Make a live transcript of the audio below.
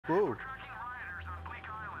Whoa.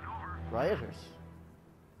 Rioters?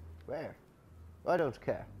 Where? I don't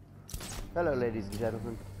care. Hello, ladies and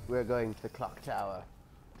gentlemen. We're going to the clock tower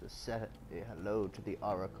to say hello to the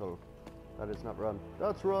Oracle. That is not run.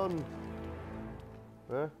 Let's run!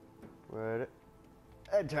 Where? Where is it?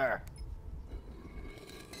 Enter!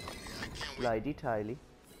 Slidey Tiley.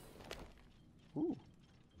 Ooh.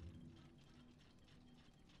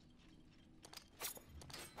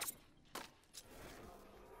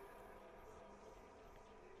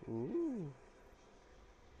 Ooh.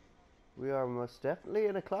 We are most definitely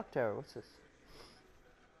in a clock tower. What's this?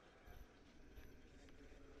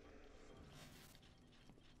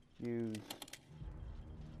 Use.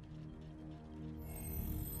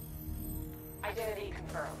 Identity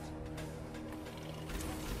confirmed.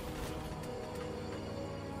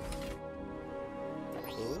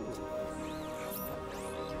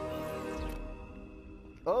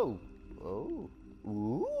 Oh. Oh.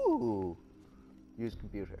 Ooh. Use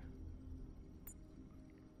computer.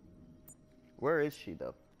 Where is she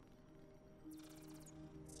though?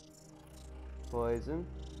 Poison.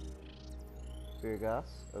 Fear gas.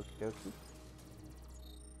 Okie dokie.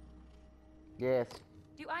 Yes.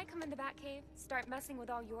 Do I come in the Batcave, start messing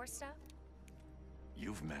with all your stuff?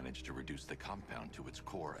 You've managed to reduce the compound to its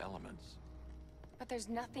core elements. But there's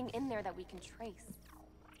nothing in there that we can trace.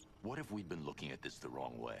 What if we'd been looking at this the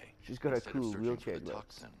wrong way? She's got a Instead of cool searching wheelchair for the grip.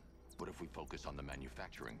 toxin, what if we focus on the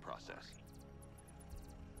manufacturing process?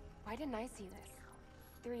 Why didn't I see this?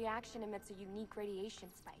 The reaction emits a unique radiation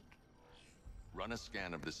spike. Run a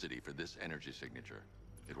scan of the city for this energy signature.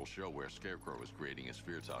 It will show where Scarecrow is creating his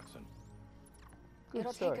fear toxin.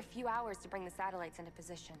 It'll take a few hours to bring the satellites into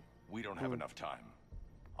position. We don't have enough time.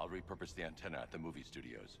 I'll repurpose the antenna at the movie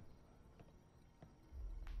studios.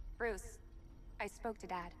 Bruce, I spoke to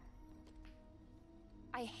Dad.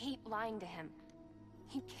 I hate lying to him.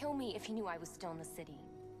 He'd kill me if he knew I was still in the city.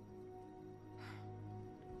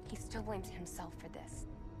 He still blames himself for this.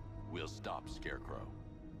 We'll stop Scarecrow.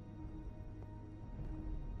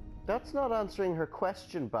 That's not answering her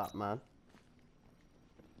question, Batman.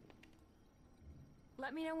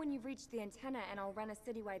 Let me know when you've reached the antenna and I'll run a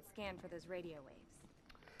citywide scan for those radio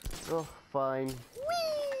waves. Oh, fine.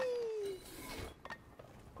 Whee!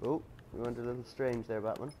 Oh, you went a little strange there,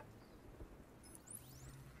 Batman.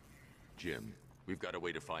 Jim, we've got a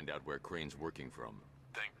way to find out where Crane's working from.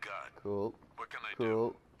 Thank God. Cool. What can I Cool.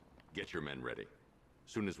 do? Get your men ready.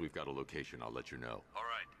 Soon as we've got a location, I'll let you know. All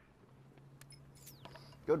right.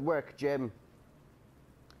 Good work, Jim.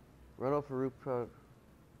 Run off a roof pro.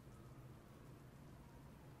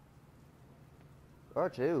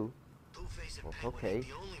 R2. Two-Face and Oh, Penguin okay. ain't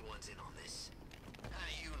the only ones in on this. How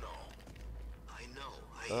do you know? I know.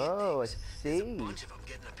 I hear Oh, I things. see. There's a bunch of them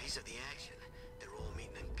getting a piece of the action. They're all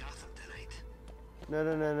meeting in Gotham tonight. No,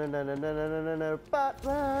 no, no, no, no, no, no, no, no, no, no,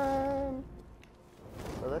 Batman!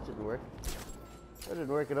 Oh, that didn't work. That didn't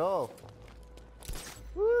work at all.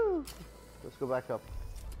 Woo! Let's go back up.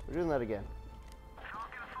 We're doing that again.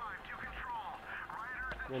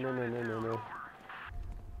 No, no, no, no, no, no.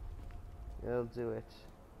 I'll do it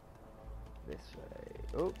this way.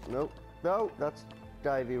 Oh, no. No, that's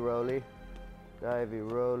divey rolly. Divey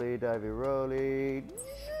rolly, divey rolly.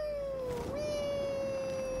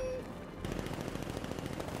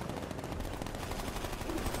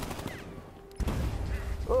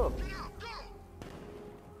 Oh!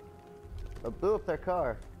 I blew up their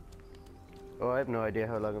car. Oh, I have no idea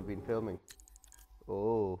how long I've been filming.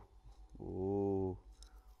 Oh. Oh.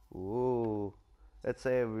 Oh. Let's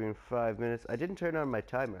say I've been 5 minutes. I didn't turn on my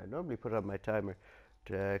timer. I normally put on my timer.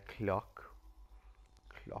 Clock.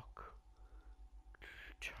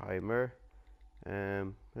 Timer.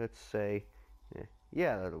 Let's say,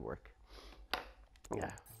 yeah, that'll work.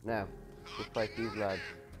 Yeah. Now, let's fight these lads.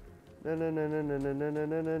 No, no, no, no, no, no, no, no,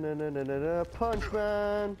 no, no, no, no, no, no, no, punch,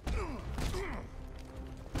 man!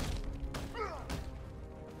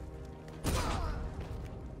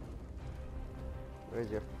 Where's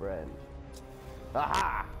your friend?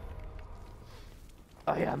 Aha!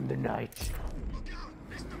 I am the knight.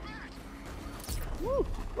 Woo!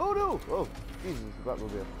 Oh no! Oh, Jesus, the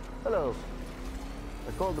Batmobile. Hello.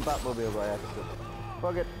 I called the Batmobile by accident.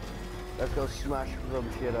 Fuck it. Let's go smash some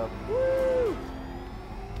shit up. Woo!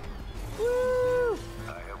 Woo!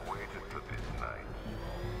 I have waited for this night.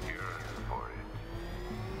 Yearned for it.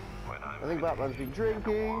 When I'm I think Batman's been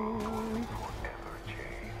drinking. forever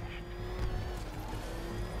changed.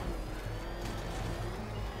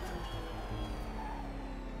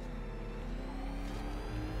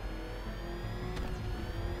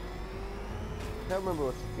 I can't remember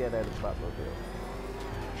what to get out of the Batmobile.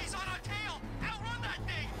 He's on our tail! Outrun that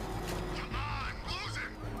thing! Come on, lose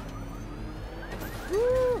him!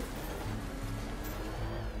 Woo!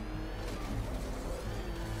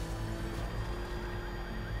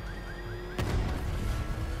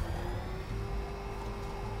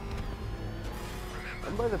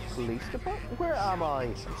 I'm by the police department? Where am I?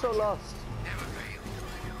 I'm so lost.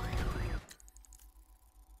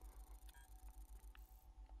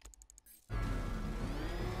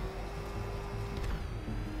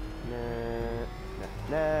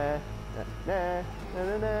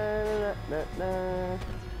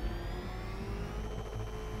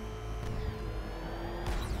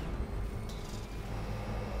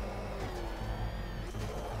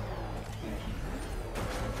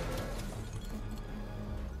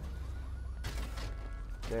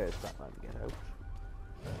 There's Batman, get out.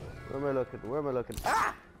 Where am I looking? Where am I looking?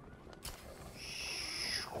 Ah!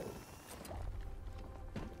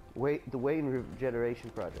 Wait, the Wayne Regeneration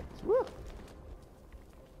Projects. Woo!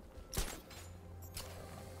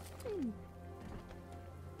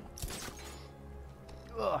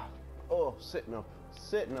 Ugh. Oh, sitting up.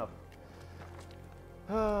 Sitting up.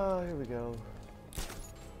 Oh, here we go.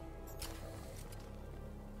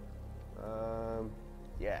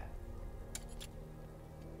 Yeah.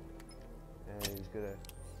 And he's gonna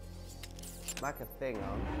smack a thing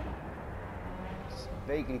on. It's a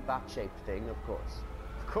vaguely bat-shaped thing, of course.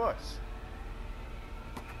 Of course!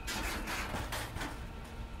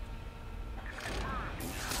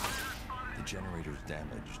 The generator's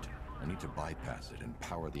damaged. I need to bypass it and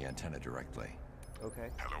power the antenna directly. Okay.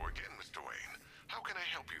 Hello again, Mr. Wayne. How can I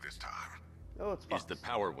help you this time? Oh, it's Fox. Is the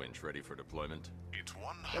power winch ready for deployment? It's 100%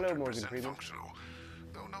 Hello, Morgan Freeman. functional.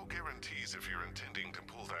 Though no guarantees if you're intending to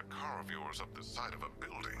pull that car of yours up the side of a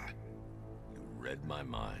building. You read my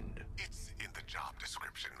mind. It's in the job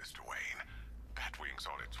description, Mr. Wayne. Batwing's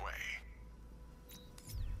on its way.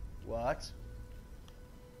 What?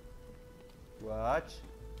 What?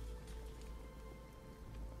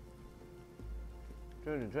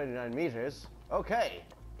 229 meters? Okay!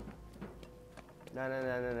 Na na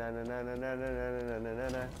na na na na na na na na na na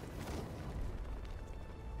na.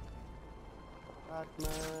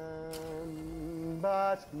 Batman,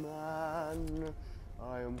 Batman,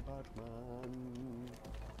 I am Batman.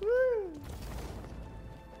 Woo!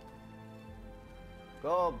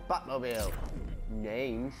 Go Batmobile.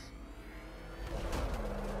 Names.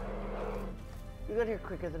 You got here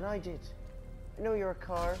quicker than I did. I know you're a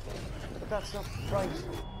car, but that's not right.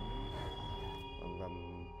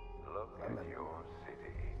 Look at your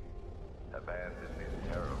city. Abandoned in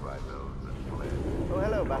terror by those that fled. Oh,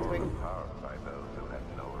 hello, Batwing. Powered by those who had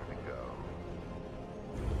nowhere to go.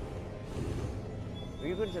 Are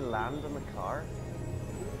you going to land on the car?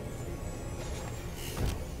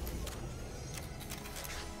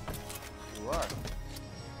 You are.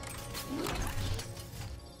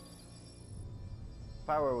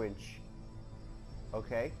 Power winch.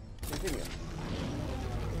 Okay, continue.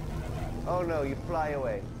 Oh no, you fly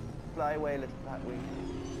away. Fly away, little Batwing.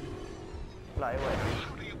 Fly away.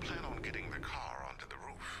 How do you plan on getting the car onto the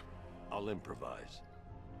roof? I'll improvise.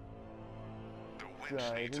 The winch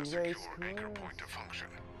needs a Driving race secure anchor cars. point to function.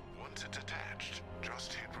 Once it's attached,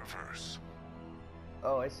 just hit reverse.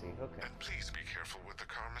 Oh, I see, okay. And please be careful with the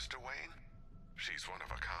car, Mr. Wayne. She's one of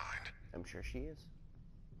a kind. I'm sure she is.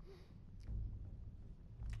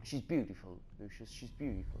 She's beautiful, Lucius. She's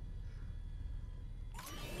beautiful.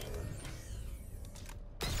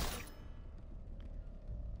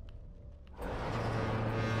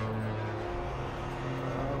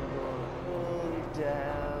 I'm gonna pull you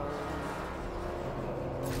down.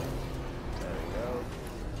 There we go.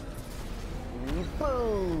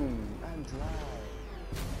 Boom! And drive.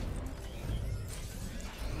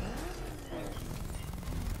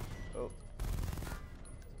 Oh.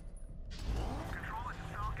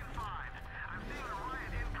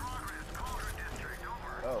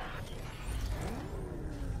 Oh.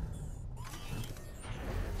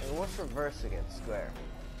 And what's reverse against square?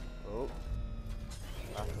 Oh.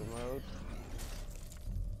 Battle mode.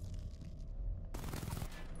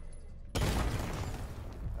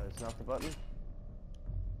 That is not the button.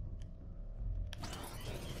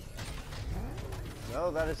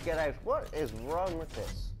 No, that is get out. What is wrong with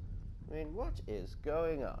this? I mean, what is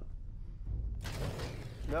going on?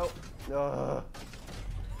 Nope. No.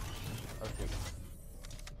 Okay.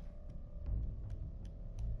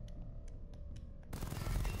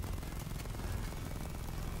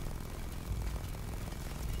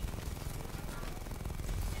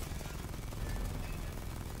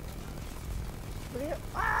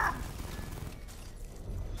 Ah!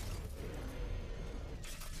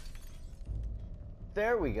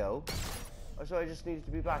 There we go. Oh, so I just needed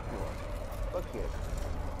to be back more. Fuck you.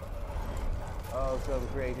 Oh, so I'm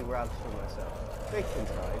creating ramps for myself. Big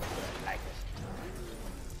inside. Like it.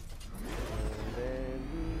 And then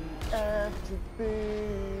we have to be.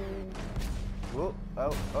 Whoa,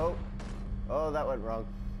 oh. Oh, that went wrong.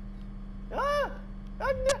 Ah!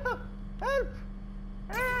 Oh no! Help!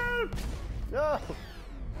 Help! No!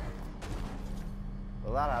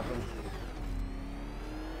 Well, that happened.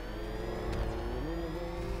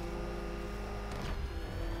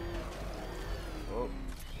 Oh,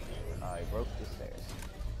 I broke the stairs.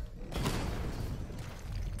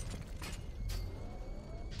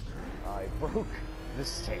 I broke the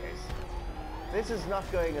stairs. This is not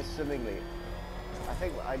going as swimmingly. I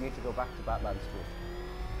think I need to go back to Batman school.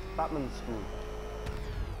 Batman school.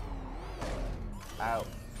 Ow.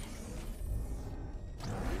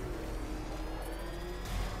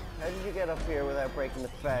 How did you get up here without breaking the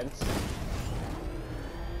fence?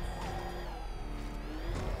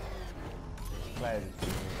 Cloud. I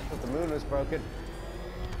thought the moon was broken.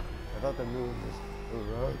 I thought the moon was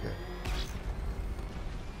broken.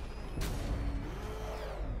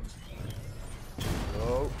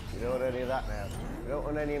 Oh, you don't want any of that now. We don't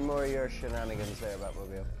want any more of your shenanigans there,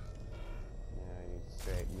 Batmobile. Yeah, I need to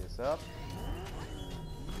straighten this up.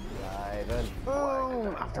 Right then.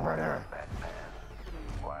 Boom! Afterburner! Batman,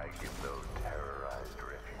 why give those terrorized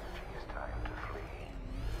refugees time to flee?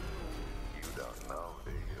 You don't know,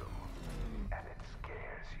 do you? And it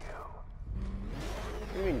scares you.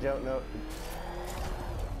 What do you mean, don't know?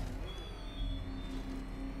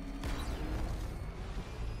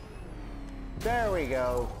 There we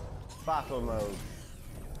go. Battle mode.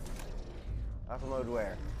 Battle mode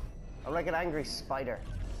where? I'm like an angry spider.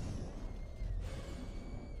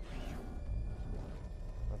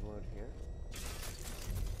 Battle mode here.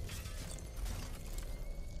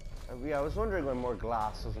 Yeah, I was wondering when more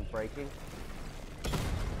glass wasn't breaking.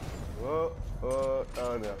 Oh no.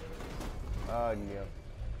 Oh no.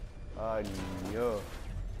 Oh no.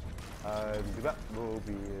 The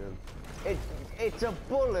Batmobile. It's a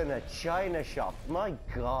bull in a china shop. My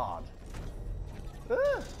God.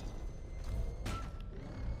 Ah.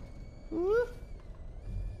 Ooh.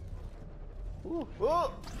 Ooh.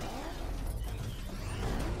 Oh.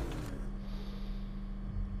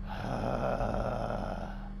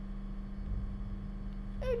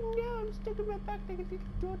 And now I'm stuck in my back like a little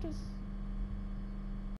tortoise.